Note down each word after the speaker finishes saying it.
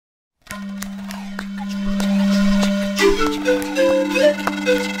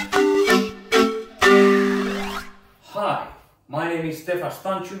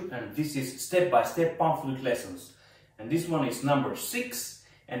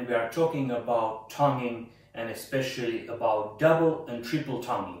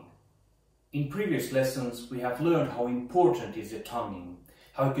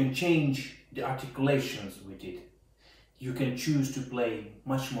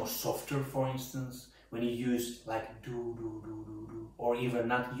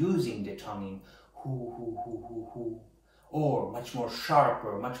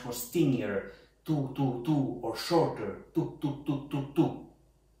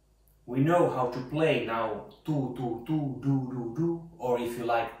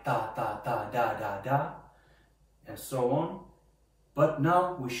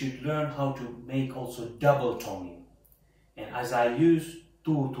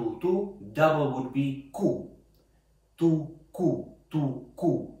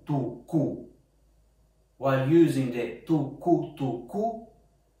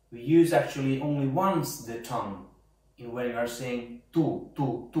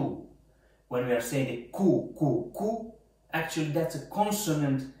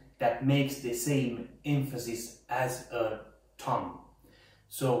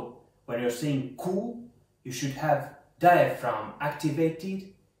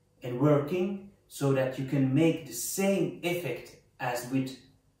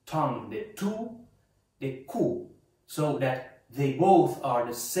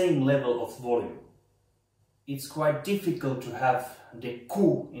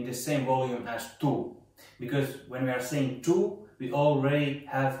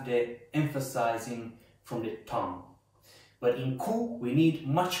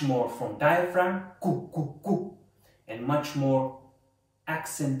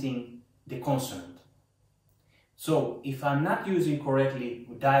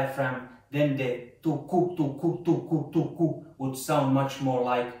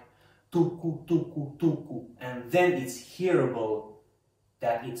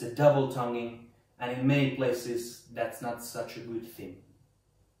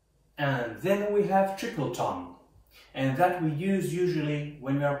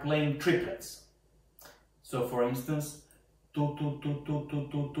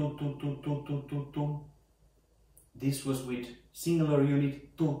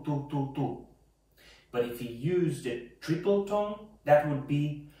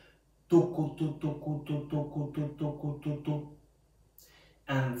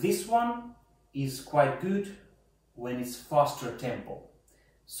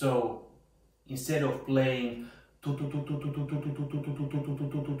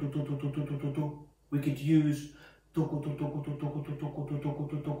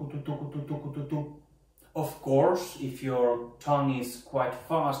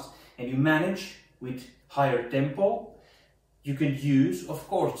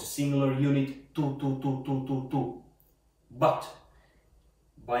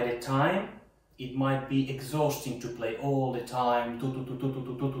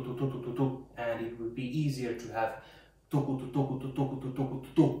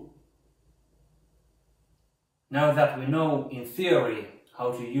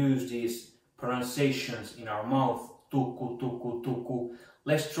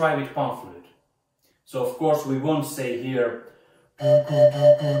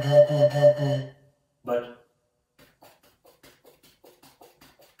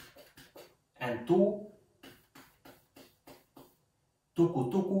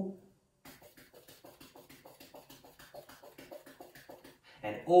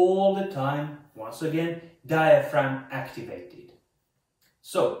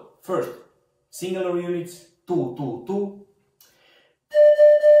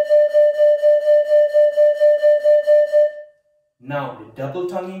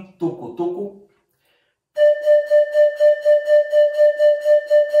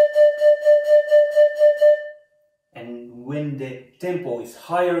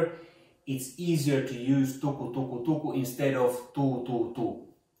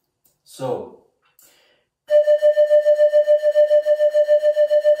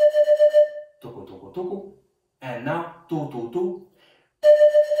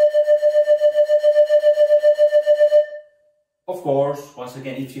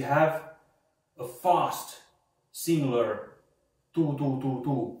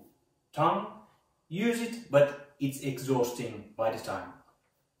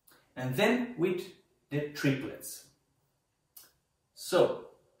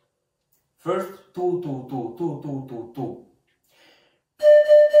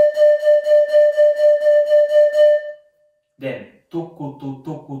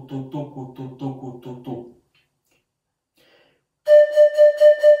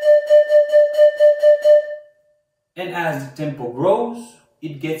then as the tempo grows,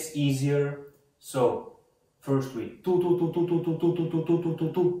 it gets easier. So first we tu tu tu tu tu tu tu tu tu tu tu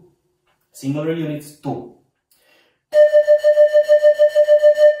tu tu. Singular units tu.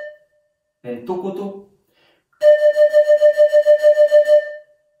 Then tu tu.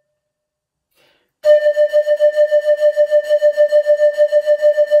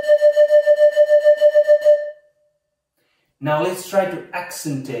 Now let's try to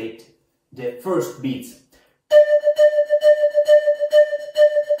accentuate the first beats.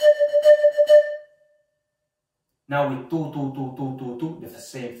 Now with tu tu tu tu tu tu, it's the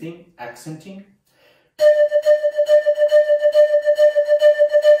same thing, accenting.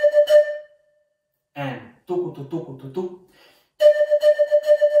 And tu tu tu tu tu.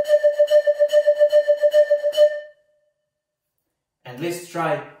 And let's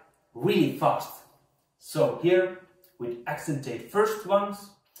try really fast. So here we accentuate first ones,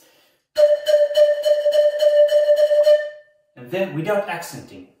 and then without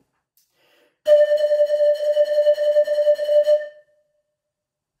accenting.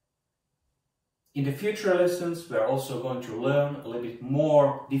 In the future lessons, we are also going to learn a little bit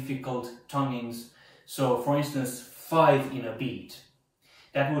more difficult tonguings. So, for instance, 5 in a beat.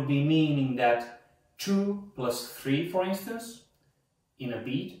 That would be meaning that 2 plus 3, for instance, in a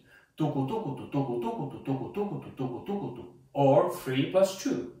beat, tuku tuku tu tuku tuku tu tuku tuku tu tuku tuku tu, or 3 plus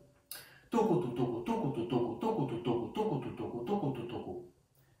 2, tuku tu tuku tuku tu tuku tuku tu tuku tuku tu tuku tuku tu tuku.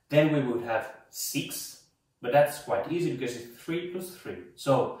 Then we would have 6, but that's quite easy because it's 3 plus 3.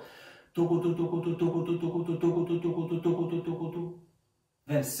 So tuku tu tuku tu tuku tu tuku tu tuku tu tuku tu tuku tu tuku tu.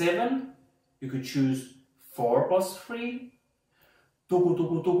 Then 7, you could choose 4 plus 3, tuku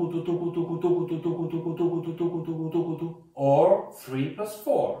tuku tuku tu tuku tuku tuku tu tuku tuku tuku tu tuku tuku tuku tu, or 3 plus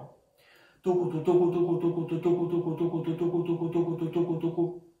 4, tuku tu tuku tuku tuku tu tuku tuku tuku tu tuku tuku tuku tu tuku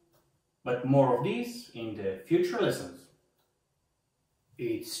tuku. But more of these in the future lessons.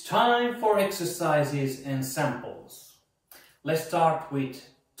 It's time for exercises and samples. Let's start with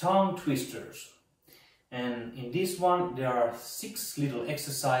tongue twisters. And in this one there are 6 little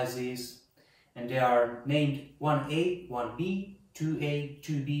exercises, and they are named 1A, 1B, 2A,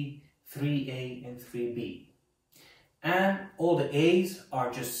 2B, 3A and 3B. And all the A's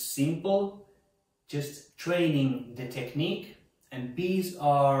are just simple, just training the technique, and B's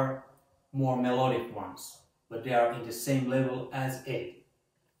are more melodic ones, but they are in the same level as A.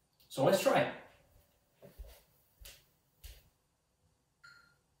 So let's try.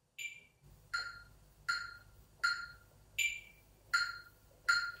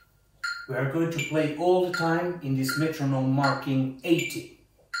 We are going to play all the time in this metronome marking 80.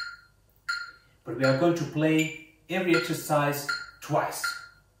 But we are going to play every exercise twice.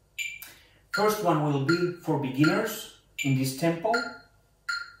 First one will be for beginners in this tempo,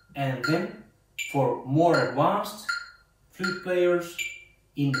 and then for more advanced flute players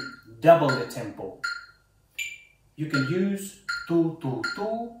in double the tempo. You can use tu tu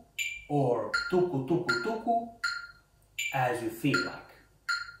tu or tuku tuku tuku as you feel like.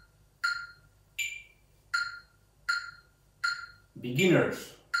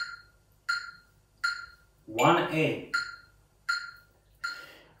 Beginners, 1A.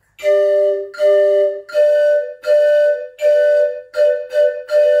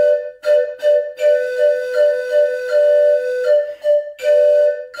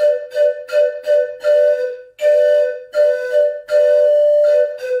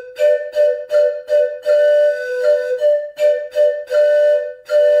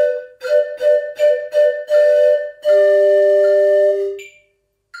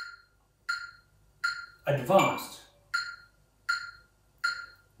 Advanced,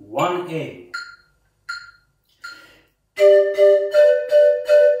 1A.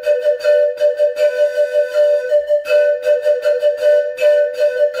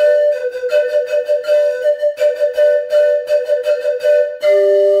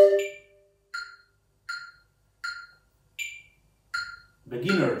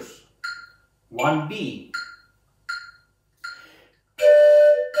 Beginners, 1B.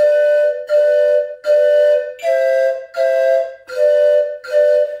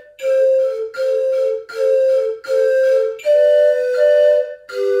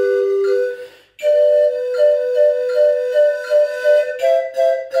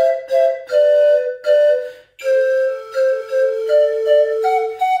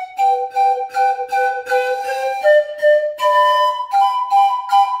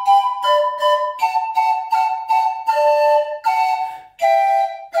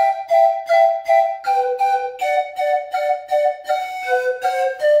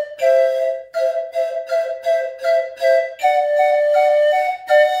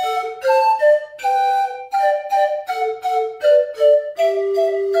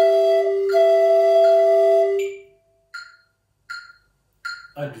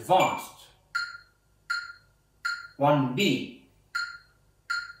 advanced, 1B,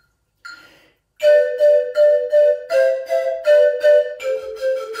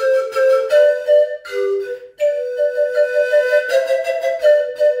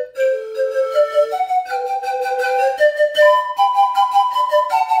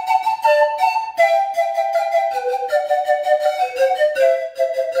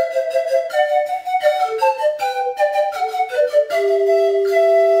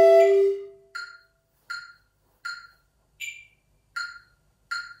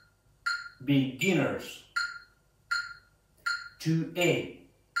 beginners, 2A,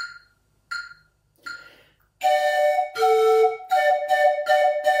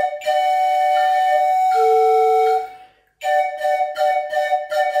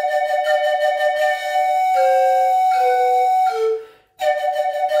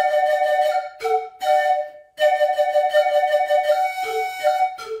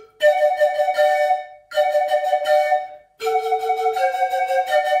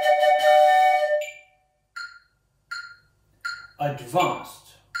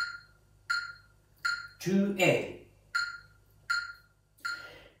 advanced, 2A,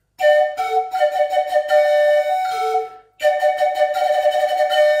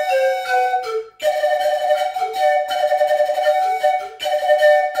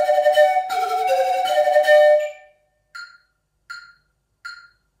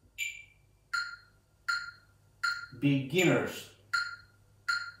 beginners,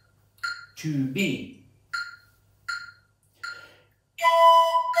 2B,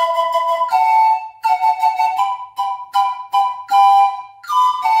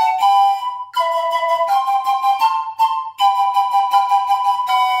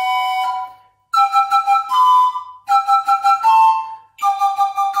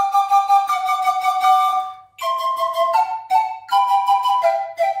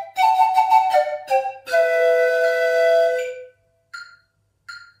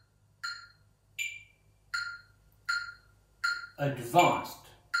 advanced,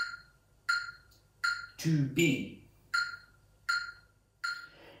 2B,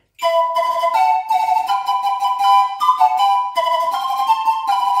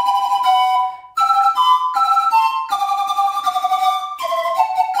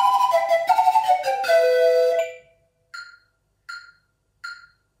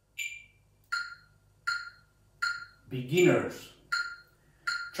 beginners.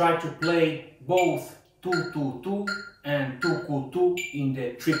 Try to play both 2-2-2 and 2-2-2 in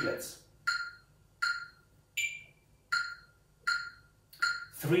the triplets.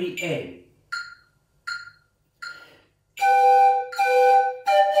 3A,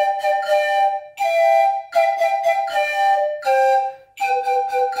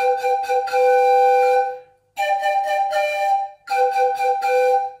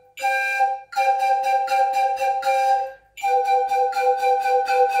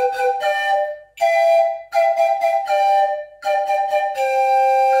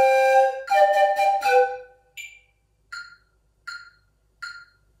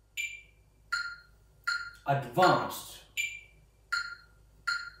 advanced,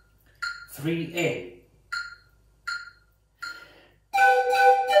 3A,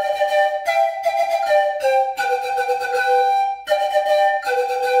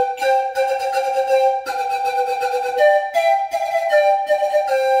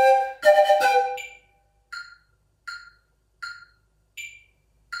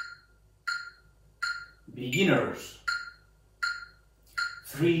 beginners,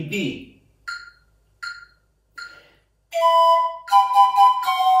 3B,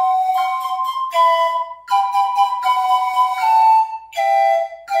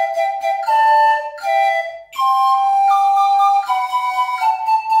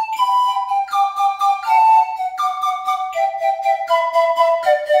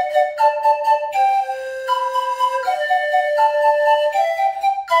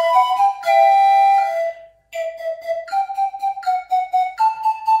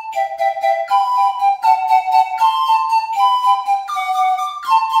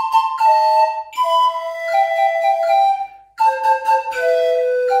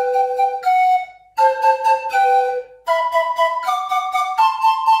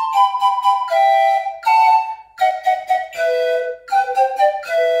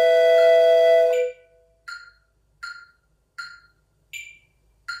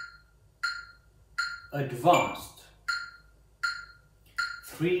 advanced,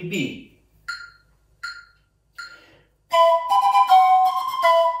 3B,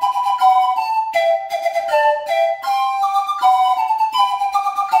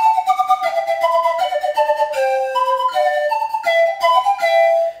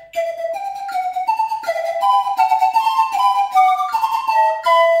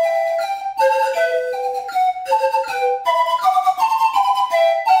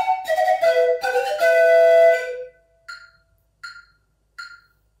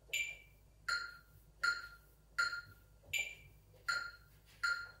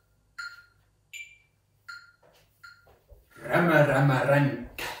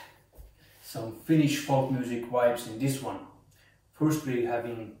 some Finnish folk music vibes in this one. First we're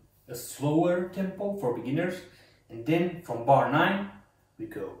having a slower tempo for beginners, and then from bar 9 we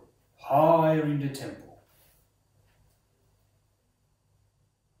go higher in the tempo.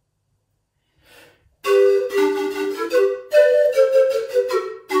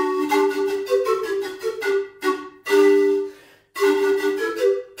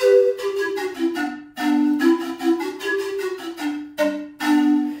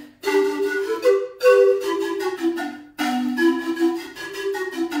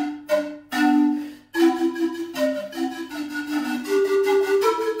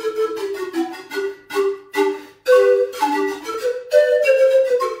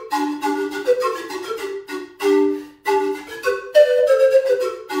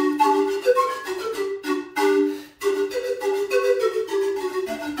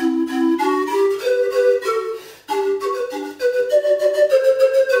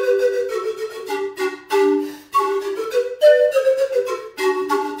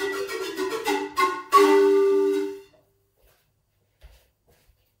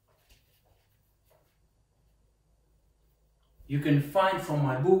 You can find from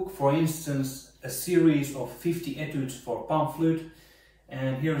my book, for instance, a series of 50 etudes for panflute,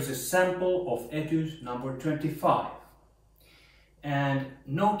 and here is a sample of etude number 25. And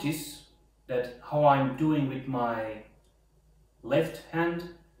notice that how I'm doing with my left hand,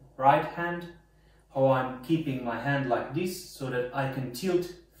 right hand, how I'm keeping my hand like this so that I can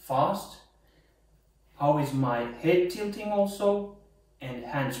tilt fast, how is my head tilting also, and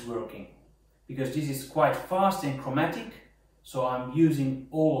hands working. Because this is quite fast and chromatic, so I'm using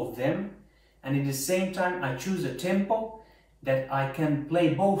all of them, and at the same time I choose a tempo that I can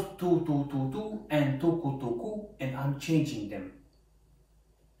play both tu tu tu tu and tuku tuku, and I'm changing them.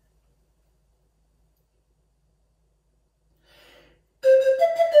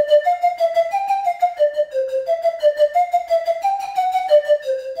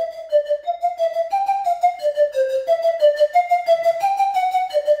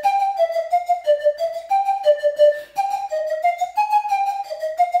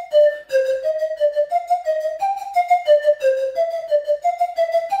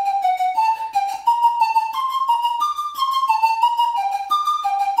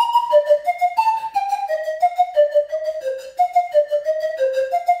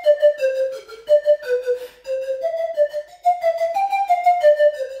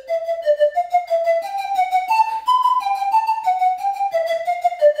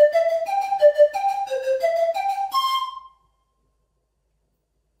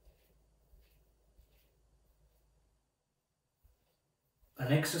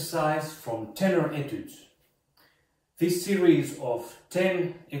 An exercise from tenor etudes. This series of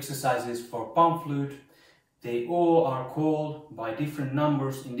 10 exercises for panflute, they all are called by different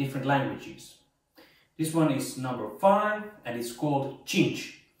numbers in different languages. This one is number 5 and it's called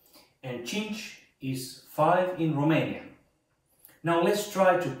 5, and 5 is 5 in Romanian. Now let's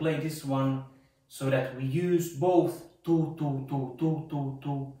try to play this one so that we use both tu tu tu tu tu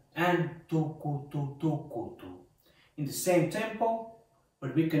tu and tu ku tu tu ku tu in the same tempo,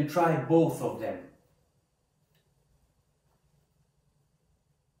 but we can try both of them.